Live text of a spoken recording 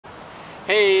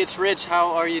Hey, it's Rich.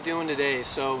 How are you doing today?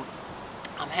 So,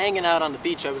 I'm hanging out on the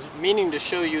beach. I was meaning to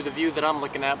show you the view that I'm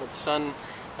looking at, but the sun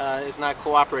is not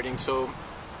cooperating. So,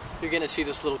 you're going to see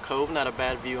this little cove. Not a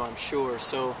bad view, I'm sure.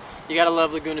 So, you got to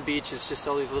love Laguna Beach. It's just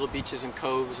all these little beaches and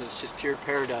coves. It's just pure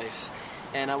paradise.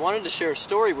 And I wanted to share a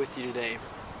story with you today.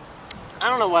 I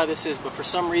don't know why this is, but for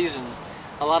some reason,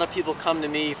 a lot of people come to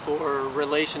me for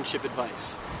relationship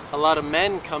advice. A lot of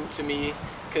men come to me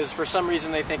because for some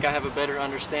reason they think I have a better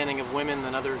understanding of women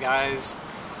than other guys.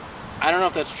 I don't know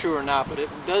if that's true or not, but it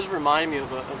does remind me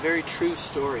of a very true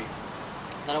story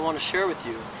that I want to share with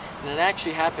you. And it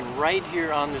actually happened right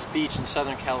here on this beach in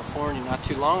Southern California not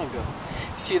too long ago.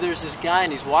 See, there's this guy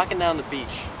and he's walking down the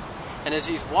beach. And as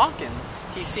he's walking,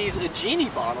 he sees a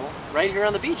genie bottle right here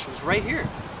on the beach. It was right here.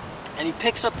 And he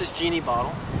picks up this genie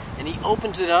bottle and he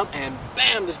opens it up and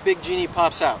bam, this big genie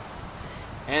pops out.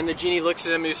 And the genie looks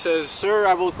at him and he says, "Sir,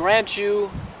 I will grant you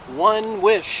one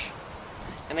wish."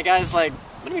 And the guy's like,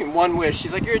 "What do you mean one wish?"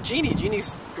 He's like, "You're a genie.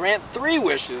 Genies grant 3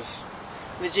 wishes."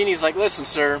 And the genie's like, "Listen,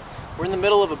 sir, we're in the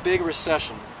middle of a big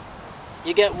recession.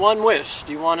 You get 1 wish.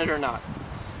 Do you want it or not?"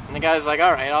 And the guy's like,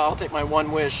 "All right, I'll take my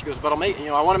 1 wish." He goes, "But I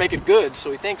want to make it good."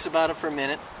 So he thinks about it for a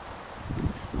minute.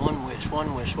 One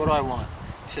wish. What do I want?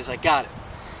 He says, "I got it."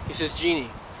 He says,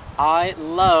 "Genie, I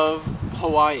love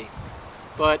Hawaii,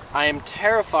 but I am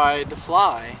terrified to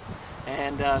fly,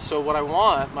 and so what I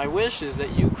want, my wish is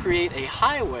that you create a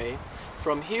highway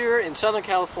from here in Southern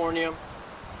California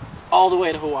all the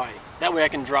way to Hawaii. That way I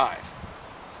can drive."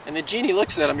 And the genie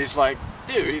looks at him, he's like,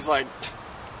 he's like,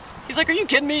 "Are you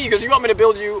kidding me?" He goes, "You want me to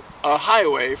build you a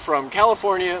highway from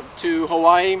California to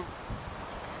Hawaii?"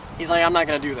 He's like, "I'm not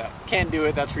going to do that. Can't do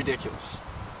it, that's ridiculous."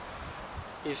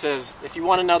 He says, "If you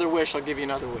want another wish, I'll give you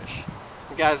another wish."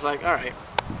 The guy's like, "All right."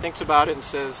 Thinks about it and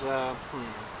says, He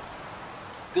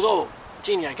goes, "Oh,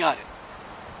 genie, I got it."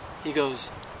 He goes,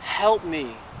 "Help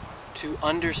me to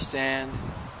understand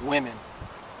women."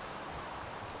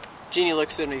 Genie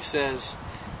looks at him and he says,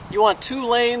 "You want 2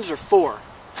 lanes or 4?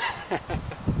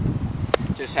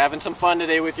 Just having some fun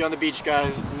today with you on the beach,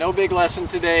 guys. No big lesson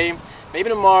today. Maybe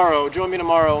tomorrow, join me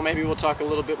tomorrow, maybe we'll talk a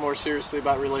little bit more seriously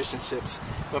about relationships.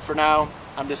 But for now,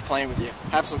 I'm just playing with you.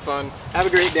 Have some fun. Have a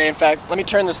great day. In fact, let me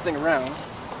turn this thing around.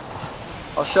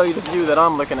 I'll show you the view that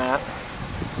I'm looking at.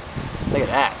 Look at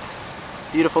that.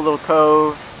 Beautiful little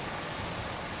cove.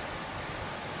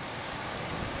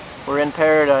 We're in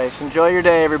paradise. Enjoy your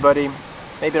day, everybody.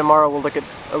 Maybe tomorrow we'll look at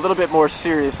a little bit more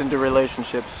serious into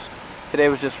relationships. Today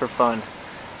was just for fun.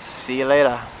 See you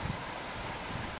later.